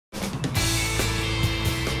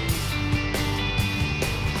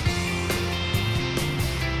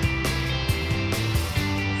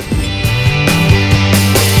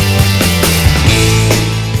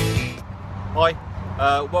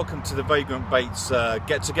Welcome to the Vagrant Baits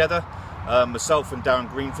get together. Myself and Darren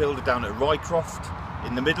Greenfield are down at Ryecroft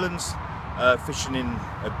in the Midlands, fishing in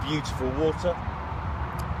a beautiful water.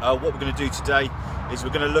 What we're going to do today is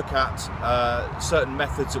we're going to look at certain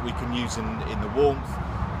methods that we can use in the warmth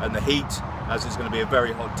and the heat, as it's going to be a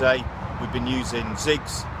very hot day. We've been using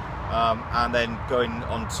zigs and then going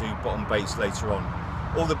on to bottom baits later on.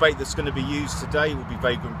 All the bait that's going to be used today will be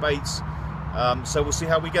Vagrant baits, so we'll see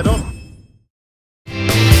how we get on.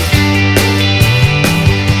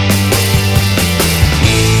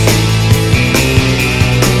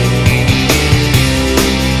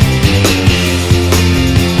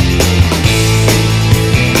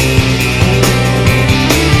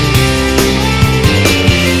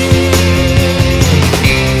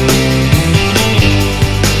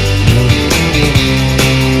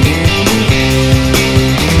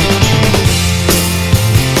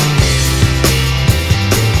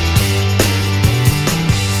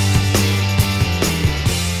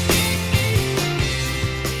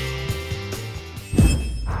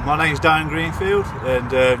 My name's Darren Greenfield,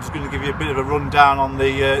 and I'm just going to give you a bit of a rundown on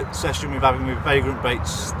the session we're having with Vagrant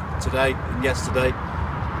baits today and yesterday,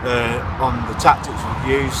 on the tactics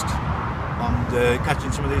we've used on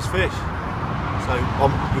catching some of these fish. So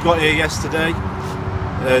we got here yesterday,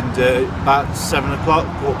 and about 7 o'clock,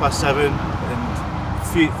 7:15,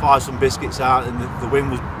 and fired some biscuits out, and the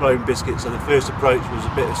wind was blowing biscuits. So the first approach was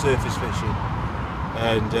a bit of surface fishing,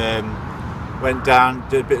 and went down,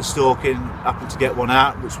 did a bit of stalking, happened to get one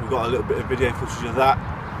out, which we've got a little bit of video footage of that.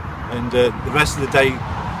 And the rest of the day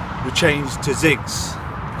we changed to zigs,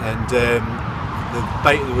 and the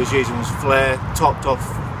bait that I was using was flare, topped off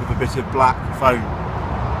with a bit of black foam.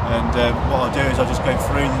 And what I'll do is I'll just go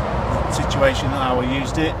through the situation and how I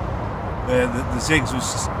used it. The zigs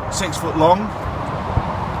was 6 foot long,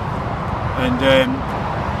 and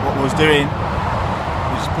what I was doing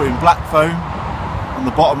was putting black foam on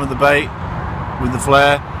the bottom of the bait with the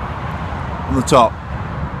flare on the top.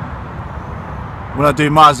 When I do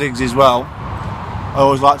my zigs as well, I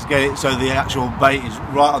always like to get it so the actual bait is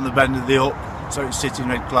right on the bend of the hook, so it's sitting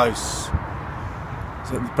really close,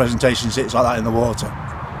 so the presentation sits like that in the water.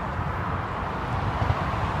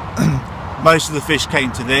 Most of the fish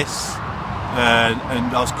came to this, and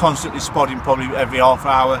I was constantly spotting, probably every half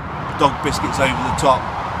hour, dog biscuits over the top.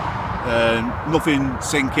 Nothing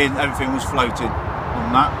sinking, everything was floating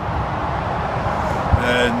on that.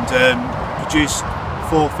 And produced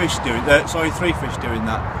 3 fish doing that,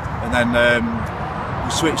 and then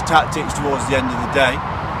we switched tactics towards the end of the day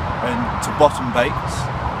and to bottom baits,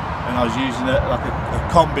 and I was using like a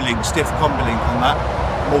combi link, stiff combi link on that,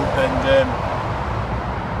 and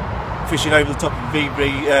fishing over the top of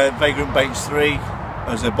Vagrant Baits 3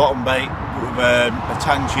 as a bottom bait with a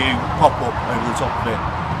Tanju pop up over the top of it,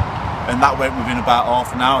 and that went within about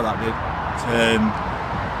half an hour, that did.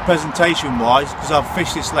 Presentation wise, because I've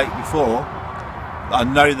fished this lake before, I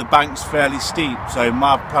know the bank's fairly steep, so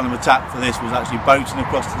my plan of attack for this was actually boating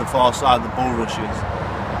across to the far side of the bulrushes,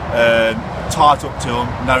 tight up to them,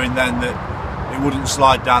 knowing then that it wouldn't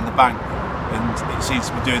slide down the bank, and it seems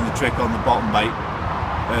to be doing the trick on the bottom bait.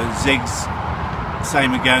 Zigs,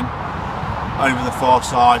 same again, over the far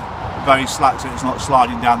side, very slack so it's not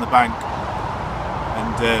sliding down the bank,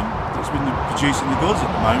 and it's been producing the goods at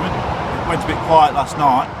the moment. Went a bit quiet last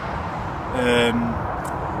night,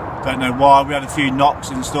 don't know why, we had a few knocks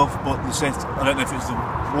and stuff, but I don't know if it's the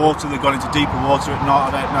water, they've gone into deeper water at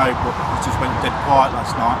night, I don't know, but it just went dead quiet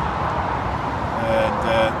last night,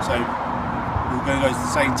 and so we're going to go to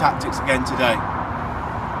the same tactics again today,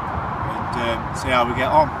 and see how we get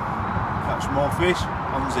on, catch more fish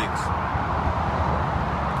on zigs.